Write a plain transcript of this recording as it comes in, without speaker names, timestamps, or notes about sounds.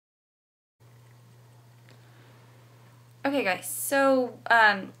Okay, guys, so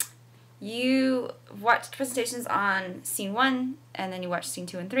you watched presentations on Scene 1, and then you watched Scene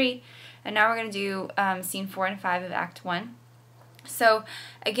 2 and 3, and now we're going to do Scene 4 and 5 of Act 1. So,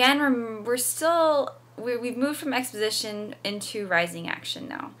 again, we've moved from exposition into rising action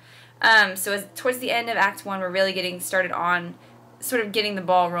now. So towards the end of Act 1, we're really getting started on sort of getting the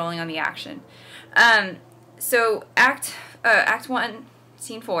ball rolling on the action. So Act 1,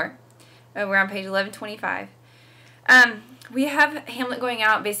 Scene 4, we're on page 1125. We have Hamlet going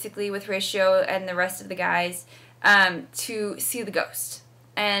out basically with Horatio and the rest of the guys to see the ghost.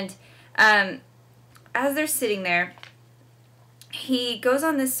 And as they're sitting there, he goes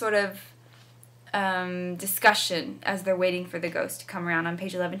on this sort of discussion as they're waiting for the ghost to come around on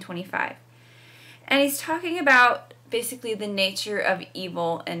page 1125. And he's talking about basically the nature of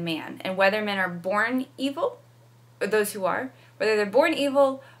evil in man and whether men are born evil, or those who are, whether they're born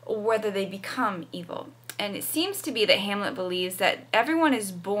evil or whether they become evil. And it seems to be that Hamlet believes that everyone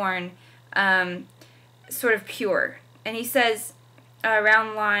is born sort of pure. And he says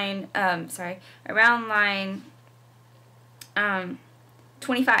around line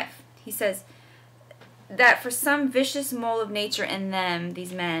 25, he says that for some vicious mole of nature in them,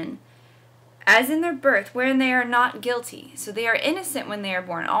 these men, as in their birth, wherein they are not guilty. So they are innocent when they are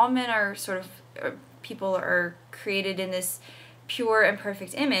born. All men are sort of, people are created in this pure and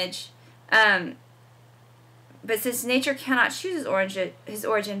perfect image. But since nature cannot choose his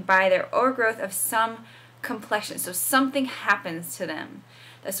origin by their overgrowth of some complexion, so something happens to them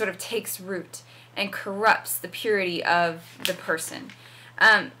that sort of takes root and corrupts the purity of the person.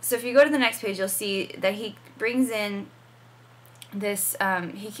 So if you go to the next page, you'll see that he brings in this,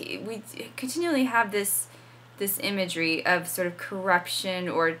 we continually have this imagery of sort of corruption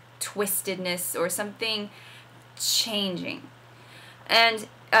or twistedness or something changing. And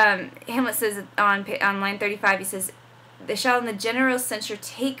Hamlet says on line 35, he says, "They shall in the general censure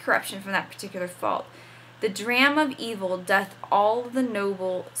take corruption from that particular fault. The dram of evil doth all the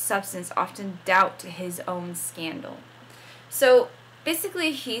noble substance often doubt to his own scandal." So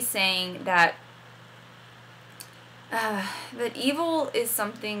basically he's saying that that evil is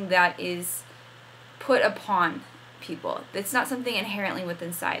something that is put upon people. It's not something inherently within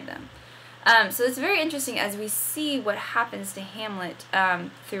inside them. So it's very interesting as we see what happens to Hamlet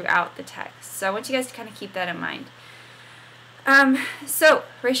throughout the text. So I want you guys to kind of keep that in mind. So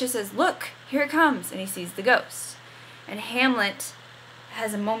Horatio says, "Look, here it comes," and he sees the ghost. And Hamlet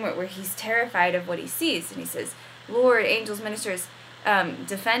has a moment where he's terrified of what he sees, and he says, "Lord, angels, ministers,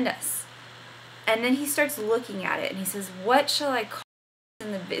 defend us." And then he starts looking at it, and he says, "What shall I call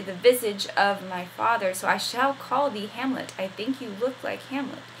in the visage of my father? So I shall call thee Hamlet. I think you look like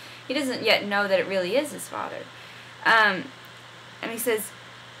Hamlet." He doesn't yet know that it really is his father. And he says,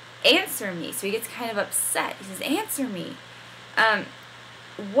 "Answer me." So he gets kind of upset. He says, "Answer me.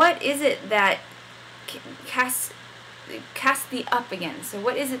 What is it that cast thee up again? So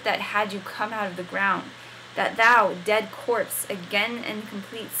what is it that had you come out of the ground? That thou, dead corpse, again in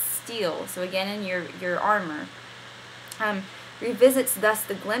complete steel," so again in your armor, "revisits thus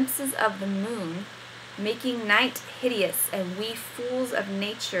the glimpses of the moon, making night hideous, and we fools of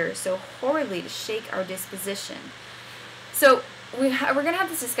nature so horridly to shake our disposition." So we're going to have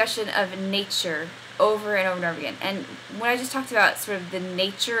this discussion of nature over and over and over again. And when I just talked about sort of the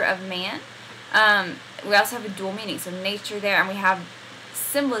nature of man, we also have a dual meaning. So nature there, and we have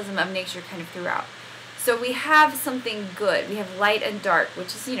symbolism of nature kind of throughout. So we have something good. We have light and dark,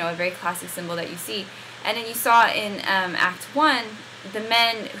 which is, a very classic symbol that you see. And then you saw in Act 1, the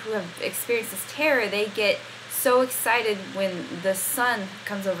men who have experienced this terror, they get so excited when the sun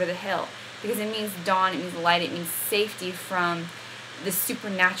comes over the hill, because it means dawn, it means light, it means safety from the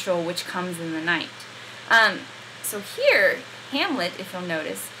supernatural which comes in the night. So here, Hamlet, if you'll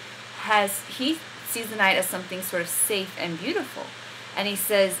notice, he sees the night as something sort of safe and beautiful. And he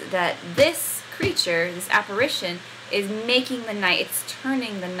says that this creature, this apparition, is making the night, it's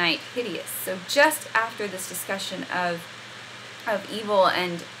turning the night hideous. So just after this discussion of evil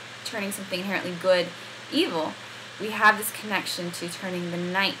and turning something inherently good evil, we have this connection to turning the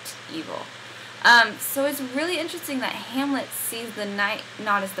night evil. So it's really interesting that Hamlet sees the night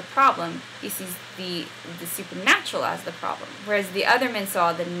not as the problem, he sees the supernatural as the problem, whereas the other men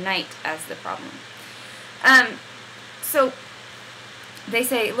saw the night as the problem. So they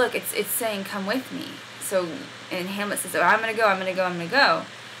say, "Look, it's saying, come with me." So, and Hamlet says, "Oh, I'm going to go, I'm going to go, I'm going to go."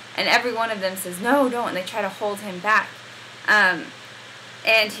 And every one of them says, "No, don't," and they try to hold him back. And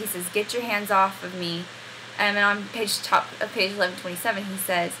he says, "Get your hands off of me." And on top of page 1127, he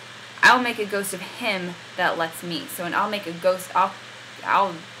says, "I'll make a ghost of him that lets me." So, and I'll make a ghost,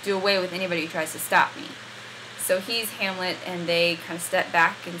 I'll do away with anybody who tries to stop me. So he's Hamlet, and they kind of step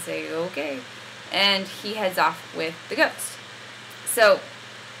back and say, okay. And he heads off with the ghost. So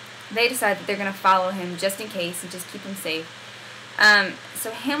they decide that they're going to follow him just in case and just keep him safe.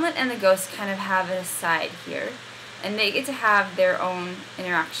 So Hamlet and the ghost kind of have an aside here, and they get to have their own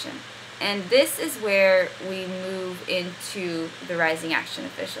interaction. And this is where we move into the rising action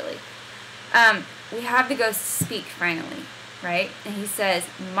officially. We have the ghost speak finally, right? And he says,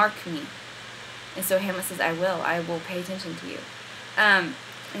 "Mark me." And so Hamlet says, I will pay attention to you. And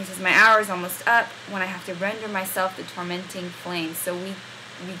he says, "My hour is almost up when I have to render myself the tormenting flame." So we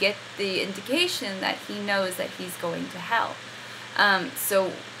get the indication that he knows that he's going to hell.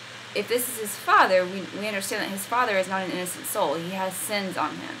 So if this is his father, we understand that his father is not an innocent soul. He has sins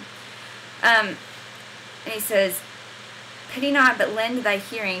on him. And he says, "Pity not, but lend thy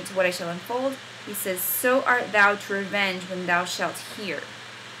hearing to what I shall unfold." He says, "So art thou to revenge when thou shalt hear."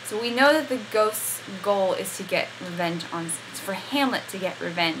 So we know that the ghost's goal is to get revenge it's for Hamlet to get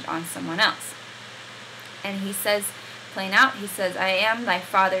revenge on someone else. And he says, plain out, he says, "I am thy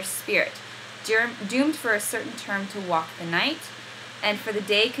father's spirit, doomed for a certain term to walk the night, and for the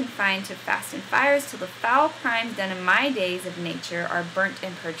day confined to fast and fires, till the foul crimes done in my days of nature are burnt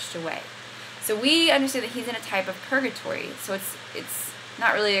and purged away." So we understand that he's in a type of purgatory. So it's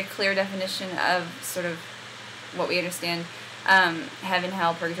not really a clear definition of sort of what we understand heaven,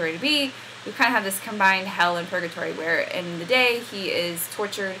 hell, purgatory to be. We kind of have this combined hell and purgatory, where in the day he is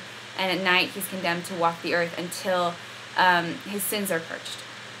tortured, and at night he's condemned to walk the earth until his sins are purged.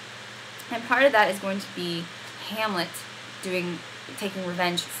 And part of that is going to be Hamlet taking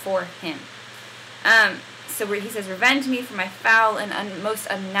revenge for him. So he says, "Revenge me for my foul and most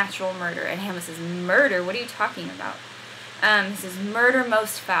unnatural murder." And Hamlet says, "Murder? What are you talking about?" He says, "Murder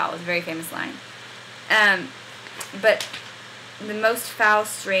most foul," is a very famous line. But the most foul,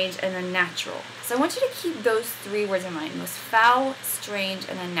 strange, and unnatural. So I want you to keep those three words in mind. Most foul, strange,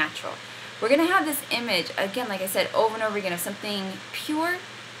 and unnatural. We're going to have this image, again, like I said, over and over again, of something pure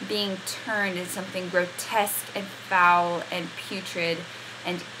being turned into something grotesque and foul and putrid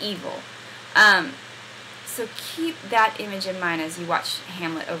and evil. So keep that image in mind as you watch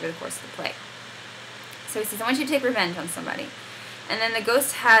Hamlet over the course of the play. So he says, "I want you to take revenge on somebody." And then the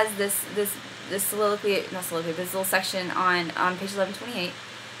ghost has this soliloquy, not soliloquy, this little section on page 1128.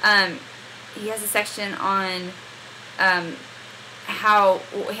 He has a section on how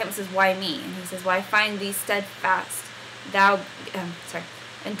Hamlet says, "Why me?" And he says, "Well, I find thee steadfast,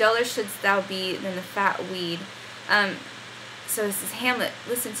 and duller shouldst thou be than the fat weed." So this is, "Hamlet,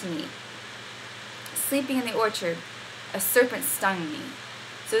 listen to me. Sleeping in the orchard, a serpent stung me."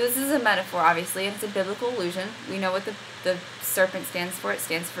 So this is a metaphor, obviously, and it's a biblical allusion. We know what the serpent stands for. It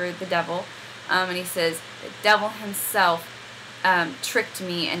stands for the devil. And he says, "The devil himself tricked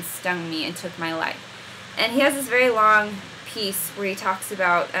me and stung me and took my life." And he has this very long piece where he talks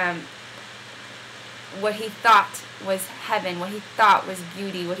about what he thought was heaven, what he thought was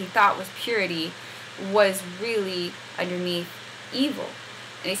beauty, what he thought was purity, was really underneath evil.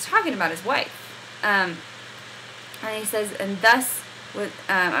 And he's talking about his wife. And he says, and thus,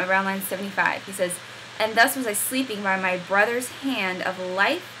 around line 75, he says, "And thus was I sleeping by my brother's hand of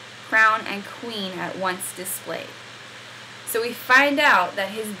life, crown, and queen at once displayed." So we find out that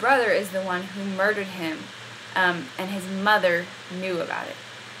his brother is the one who murdered him, and his mother knew about it.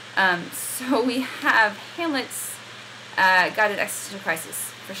 So we have Hamlet's got an existential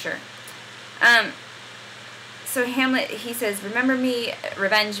crisis, for sure. So Hamlet, he says, "Remember me,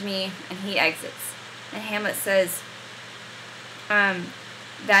 revenge me," and he exits. And Hamlet says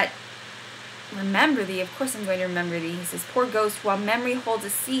that, "Remember thee, of course I'm going to remember thee." He says, "Poor ghost, while memory holds a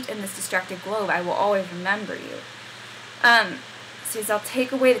seat in this distracted globe, I will always remember you." So he says, "I'll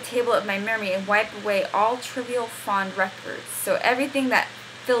take away the table of my memory and wipe away all trivial fond records." So everything that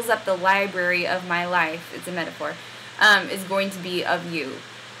fills up the library of my life, it's a metaphor, is going to be of you.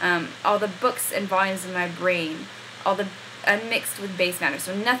 All the books and volumes of my brain, all the unmixed with base matter.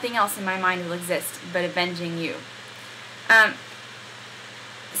 So nothing else in my mind will exist but avenging you.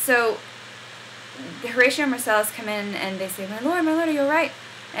 So Horatio and Marcellus come in and they say, my lord, are you all right?"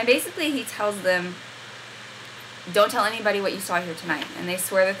 And basically he tells them, "Don't tell anybody what you saw here tonight." And they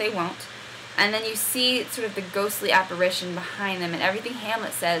swear that they won't. And then you see sort of the ghostly apparition behind them, and everything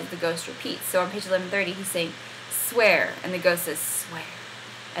Hamlet says, the ghost repeats. So on page 1130, he's saying, "Swear," and the ghost says, "Swear,"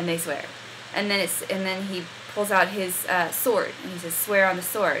 and they swear. And then he pulls out his sword, and he says, "Swear on the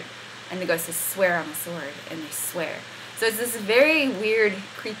sword," and the ghost says, "Swear on the sword," and they swear. So it's this very weird,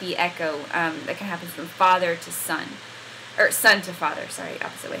 creepy echo that can happen from father to son, or son to father. Sorry,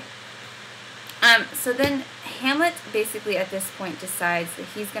 opposite way. So then Hamlet basically at this point decides that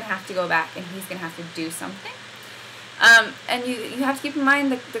he's going to have to go back and he's going to have to do something. And you have to keep in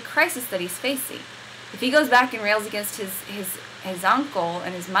mind the crisis that he's facing. If he goes back and rails against his uncle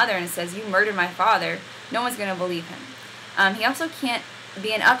and his mother and says, "You murdered my father," no one's going to believe him. He also can't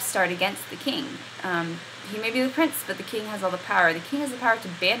be an upstart against the king. He may be the prince, but the king has all the power. The king has the power to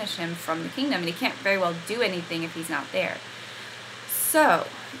banish him from the kingdom, and he can't very well do anything if he's not there. So,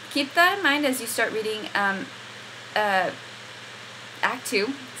 keep that in mind as you start reading Act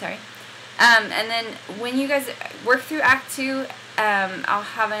 2. Sorry. And then when you guys work through Act 2, I'll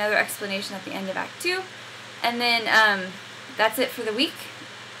have another explanation at the end of Act 2. And then that's it for the week.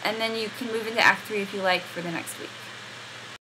 And then you can move into Act 3 if you like for the next week.